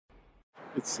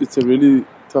It's a really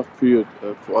tough period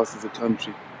for us as a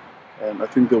country, and I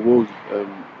think the world.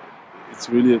 It's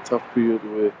really a tough period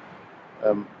where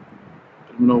um,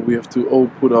 we have to all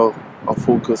put our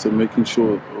focus on making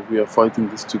sure we are fighting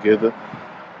this together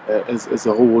as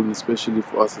a whole, and especially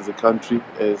for us as a country.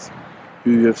 As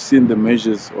you have seen the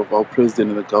measures of our president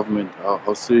and the government,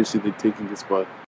 how seriously they're taking this part.